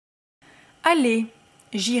Aller,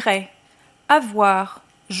 j'irai. Avoir,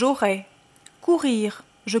 j'aurai. Courir,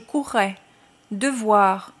 je courrai.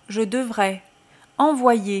 Devoir, je devrais.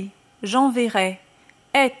 Envoyer, j'enverrai.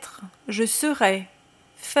 Être, je serai.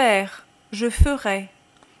 Faire, je ferai.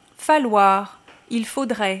 Falloir, il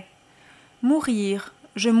faudrait. Mourir,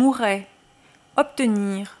 je mourrai.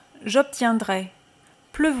 Obtenir, j'obtiendrai.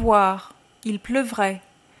 Pleuvoir, il pleuvrait.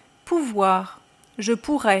 Pouvoir, je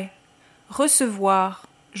pourrais. Recevoir,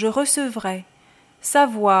 je recevrai.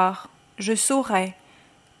 Savoir, je saurai.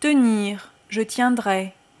 Tenir, je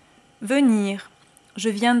tiendrai. Venir, je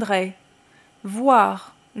viendrai.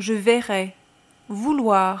 Voir, je verrai.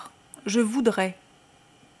 Vouloir, je voudrais.